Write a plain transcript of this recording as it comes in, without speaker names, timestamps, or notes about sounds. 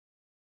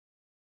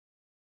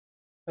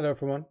Hello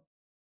everyone.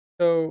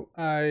 So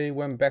I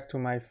went back to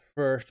my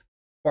first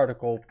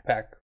particle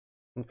pack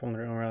from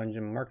the Unreal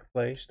Engine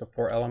Marketplace, the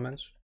 4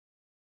 elements,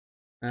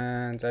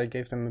 and I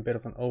gave them a bit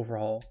of an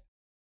overhaul.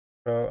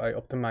 So I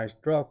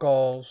optimized draw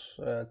calls,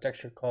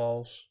 texture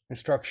calls,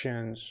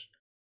 instructions,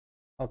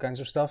 all kinds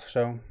of stuff.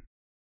 So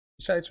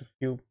besides a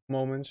few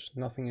moments,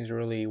 nothing is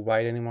really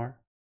wide anymore,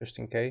 just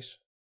in case.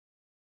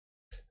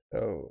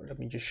 So let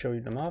me just show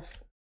you them off.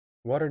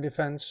 Water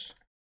defense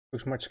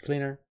looks much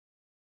cleaner.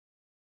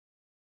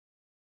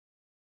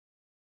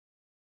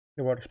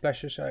 The water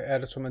splashes, I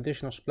added some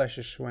additional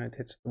splashes when it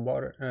hits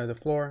the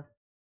floor.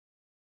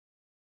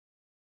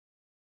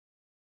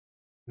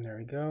 And there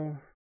we go.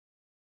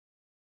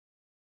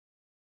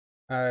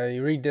 I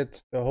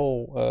redid the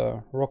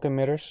whole rock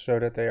emitters so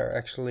that they are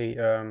actually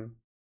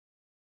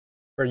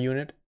per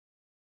unit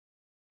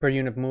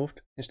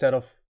moved instead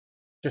of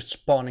just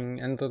spawning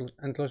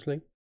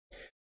endlessly,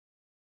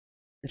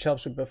 which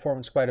helps with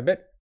performance quite a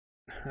bit.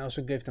 I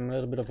also gave them a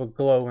little bit of a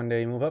glow when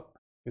they move up.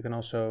 You can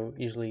also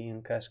easily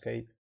in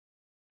Cascade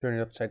turn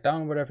it upside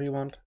down, whatever you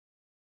want.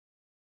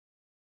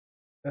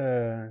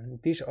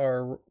 These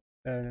are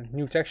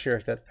new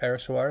textures that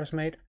Eris Soares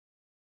made.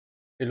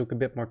 They look a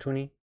bit more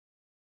toony.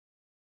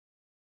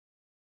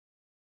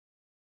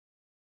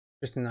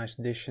 Just a nice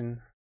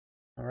addition.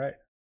 Alright,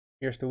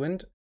 here's the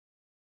wind.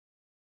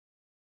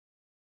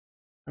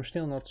 I'm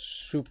still not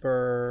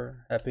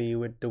super happy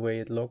with the way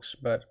it looks,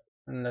 but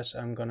unless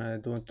I'm gonna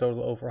do a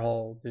total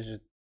overhaul, this is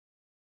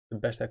the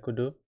best I could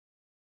do.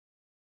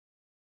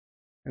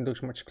 It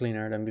looks much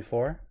cleaner than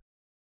before.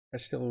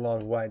 There's still a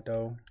lot of white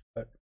though,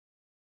 but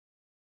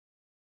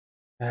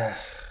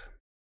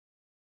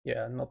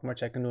yeah, not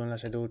much I can do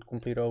unless I do a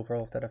complete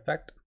overhaul of that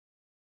effect.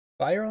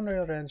 Fire on the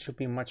other hand should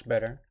be much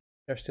better.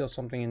 There's still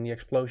something in the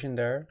explosion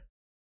there,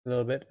 a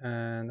little bit,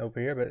 and over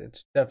here, but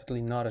it's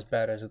definitely not as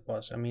bad as it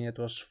was. I mean, it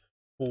was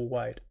full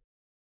white,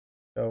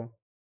 so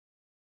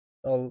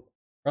it all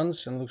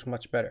runs and looks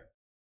much better.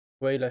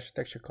 Way less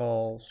texture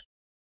calls,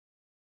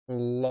 a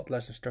lot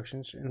less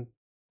instructions, and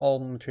all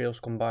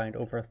materials combined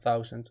over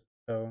 1,000.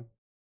 So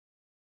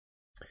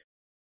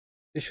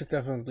this should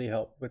definitely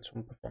help with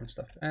some performance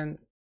stuff. And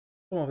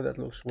some of that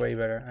looks way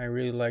better. I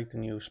really like the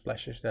new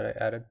splashes that I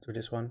added to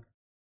this one.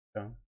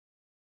 So,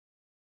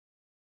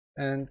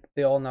 and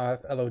they all now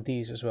have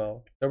LODs as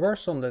well. There were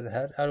some that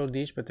had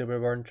LODs, but they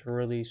weren't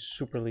really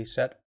superly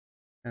set,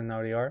 and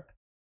now they are.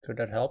 So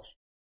that helps.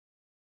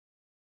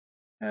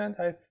 And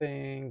I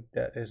think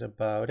that is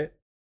about it.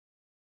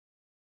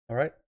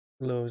 Alright,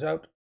 Luos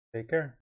out. Take care.